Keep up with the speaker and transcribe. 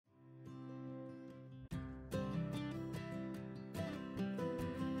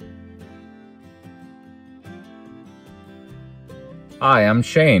Hi, I'm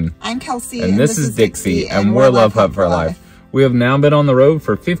Shane. I'm Kelsey. And this is Dixie, and we're Love Hut for Life. We have now been on the road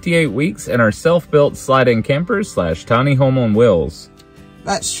for 58 weeks in our self-built slide-in campers / tiny home on wheels.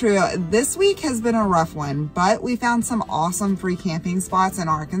 That's true. This week has been a rough one, but we found some awesome free camping spots in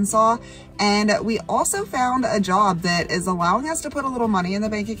Arkansas. And we also found a job that is allowing us to put a little money in the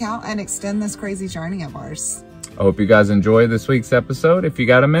bank account and extend this crazy journey of ours. I hope you guys enjoy this week's episode. If you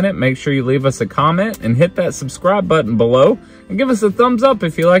got a minute, make sure you leave us a comment and hit that subscribe button below and give us a thumbs up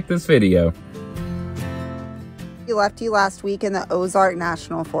if you like this video. We left you last week in the Ozark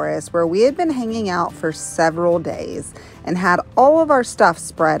National Forest where we had been hanging out for several days and had all of our stuff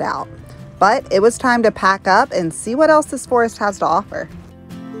spread out. But it was time to pack up and see what else this forest has to offer.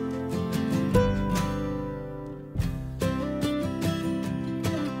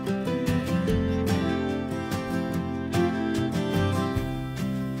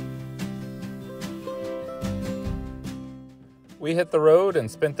 We hit the road and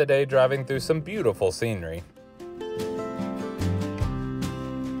spent the day driving through some beautiful scenery.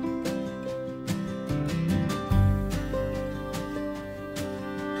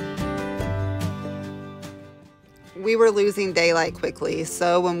 We were losing daylight quickly,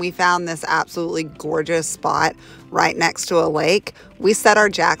 so when we found this absolutely gorgeous spot right next to a lake, we set our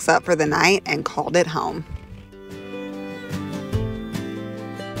jacks up for the night and called it home.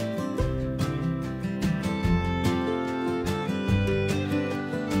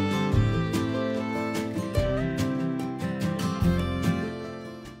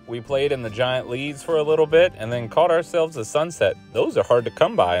 We played in the giant leaves for a little bit and then caught ourselves a sunset. Those are hard to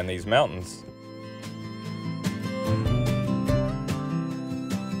come by in these mountains.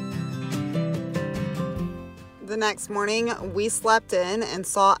 The next morning, we slept in and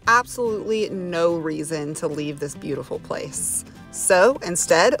saw absolutely no reason to leave this beautiful place. So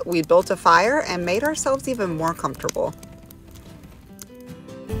instead, we built a fire and made ourselves even more comfortable.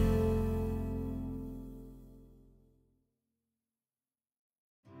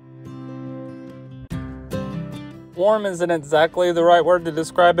 Warm isn't exactly the right word to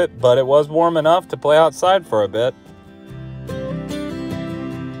describe it, but it was warm enough to play outside for a bit.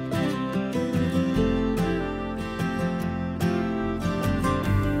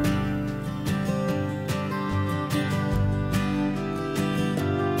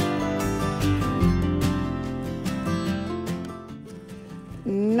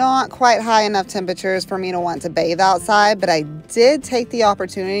 Not quite high enough temperatures for me to want to bathe outside, but I did take the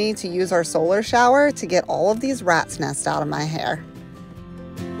opportunity to use our solar shower to get all of these rat's nests out of my hair.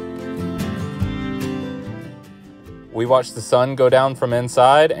 We watched the sun go down from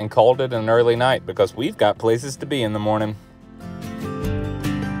inside and called it an early night because we've got places to be in the morning.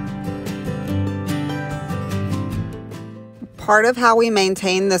 Part of how we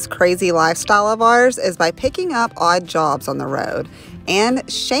maintain this crazy lifestyle of ours is by picking up odd jobs on the road.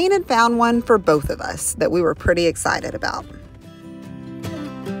 And Shane had found one for both of us that we were pretty excited about.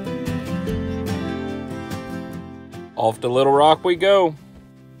 Off to Little Rock we go.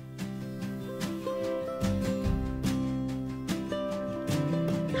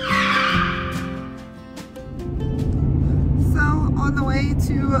 So on the way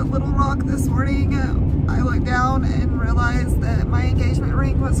to Little Rock this morning, I looked down and realized that my engagement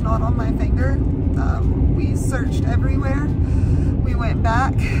ring was not on my finger. We searched everywhere. We went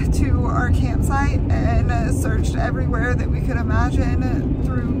back to our campsite and searched everywhere that we could imagine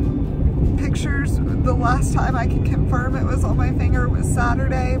through pictures. The last time I can confirm it was on my finger was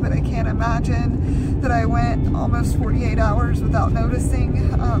Saturday, but I can't imagine that I went almost 48 hours without noticing.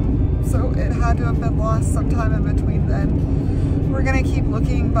 So it had to have been lost sometime in between then. We're gonna keep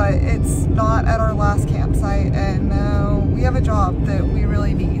looking, but it's not at our last campsite, and we have a job that we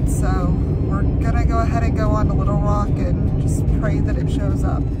really need, so we're gonna go ahead and go on to Little Rock and just pray that it shows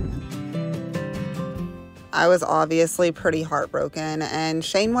up. I was obviously pretty heartbroken, and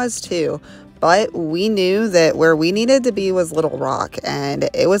Shane was too, but we knew that where we needed to be was Little Rock, and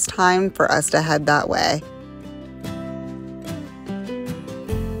it was time for us to head that way.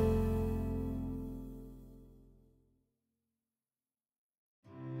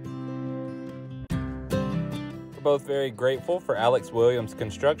 We're both very grateful for Alex Williams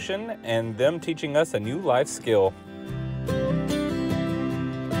Construction and them teaching us a new life skill.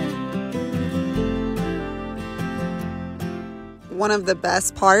 One of the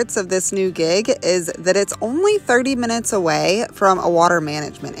best parts of this new gig is that it's only 30 minutes away from a water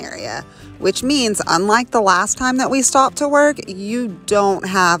management area, which means unlike the last time that we stopped to work, you don't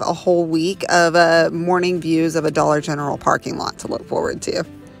have a whole week of morning views of a Dollar General parking lot to look forward to.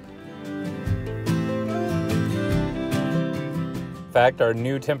 In fact, our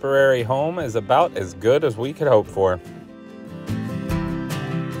new temporary home is about as good as we could hope for.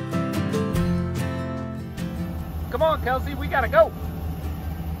 out, Kelsey. We gotta go.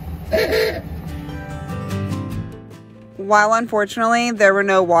 While unfortunately there were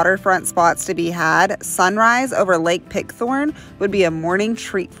no waterfront spots to be had, sunrise over Lake Pickthorn would be a morning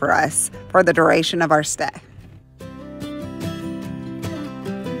treat for us for the duration of our stay.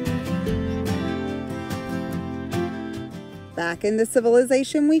 Back into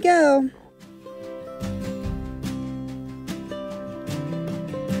civilization we go.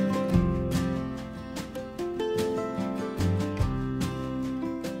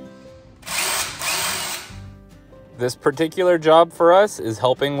 This particular job for us is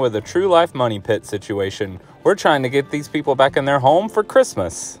helping with a true life money pit situation. We're trying to get these people back in their home for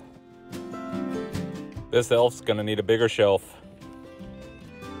Christmas. This elf's gonna need a bigger shelf.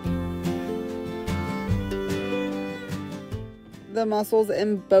 The muscles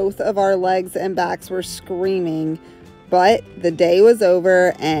in both of our legs and backs were screaming, but the day was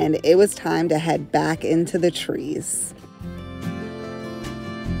over and it was time to head back into the trees.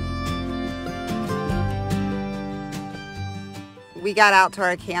 We got out to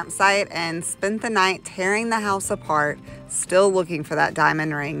our campsite and spent the night tearing the house apart, still looking for that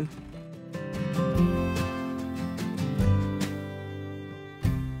diamond ring.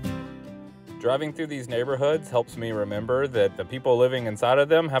 Driving through these neighborhoods helps me remember that the people living inside of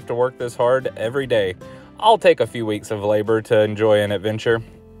them have to work this hard every day. I'll take a few weeks of labor to enjoy an adventure.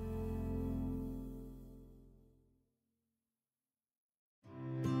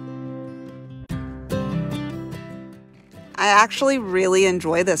 I actually really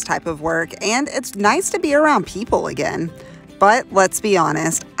enjoy this type of work, and it's nice to be around people again. But let's be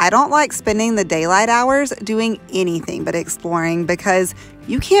honest, I don't like spending the daylight hours doing anything but exploring because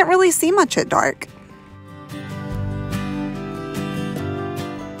you can't really see much at dark.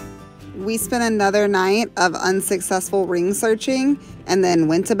 We spent another night of unsuccessful ring searching and then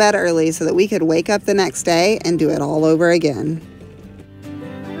went to bed early so that we could wake up the next day and do it all over again.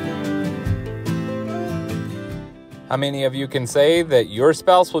 How many of you can say that your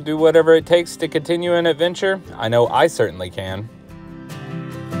spouse will do whatever it takes to continue an adventure? I know I certainly can.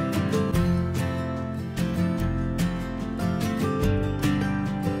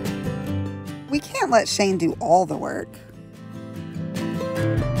 We can't let Shane do all the work.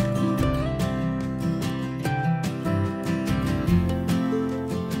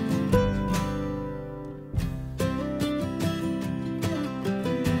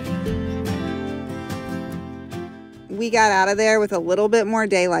 We got out of there with a little bit more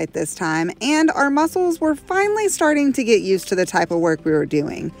daylight this time, and our muscles were finally starting to get used to the type of work we were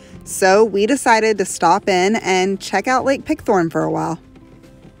doing. So we decided to stop in and check out Lake Pickthorn for a while.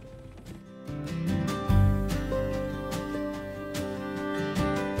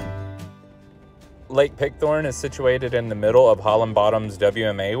 Lake Pickthorn is situated in the middle of Holland Bottoms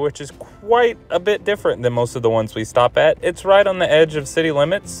WMA, which is quite a bit different than most of the ones we stop at. It's right on the edge of city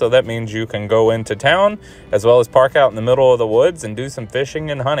limits, so that means you can go into town as well as park out in the middle of the woods and do some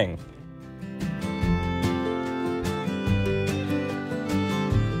fishing and hunting.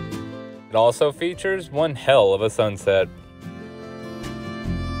 It also features one hell of a sunset.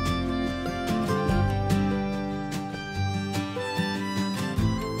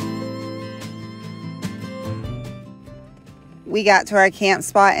 We got to our camp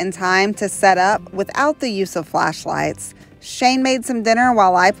spot in time to set up without the use of flashlights. Shane made some dinner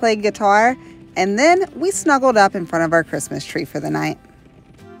while I played guitar, and then we snuggled up in front of our Christmas tree for the night.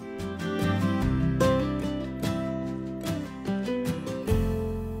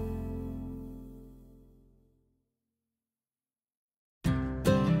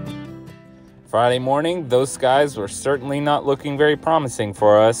 Friday morning, those skies were certainly not looking very promising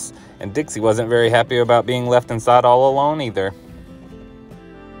for us, and Dixie wasn't very happy about being left inside all alone either.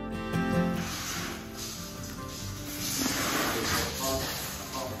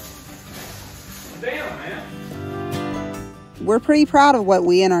 Damn, man. We're pretty proud of what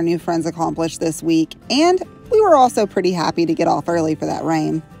we and our new friends accomplished this week, and we were also pretty happy to get off early for that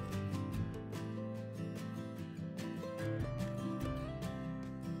rain.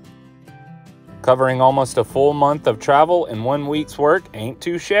 Covering almost a full month of travel in 1 week's work ain't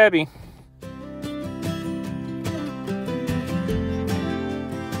too shabby.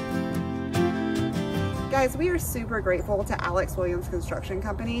 Guys, we are super grateful to Alex Williams Construction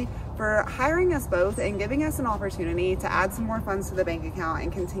Company for hiring us both and giving us an opportunity to add some more funds to the bank account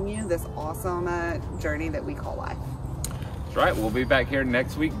and continue this awesome journey that we call life. That's right, we'll be back here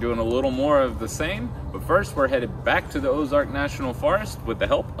next week doing a little more of the same, but first we're headed back to the Ozark National Forest with the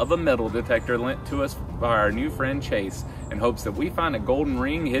help of a metal detector lent to us by our new friend Chase, in hopes that we find a golden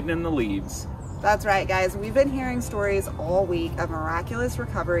ring hidden in the leaves. That's right, guys. We've been hearing stories all week of miraculous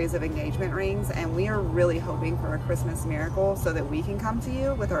recoveries of engagement rings, and we are really hoping for a Christmas miracle so that we can come to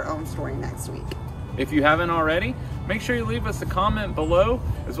you with our own story next week. If you haven't already, make sure you leave us a comment below,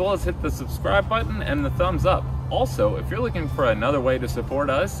 as well as hit the subscribe button and the thumbs up. Also, if you're looking for another way to support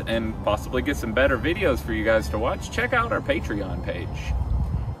us and possibly get some better videos for you guys to watch, check out our Patreon page.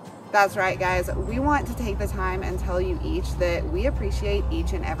 That's right, guys. We want to take the time and tell you each that we appreciate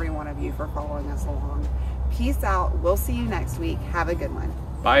each and every one of you for following us along. Peace out. We'll see you next week. Have a good one.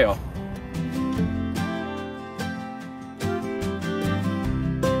 Bye, y'all.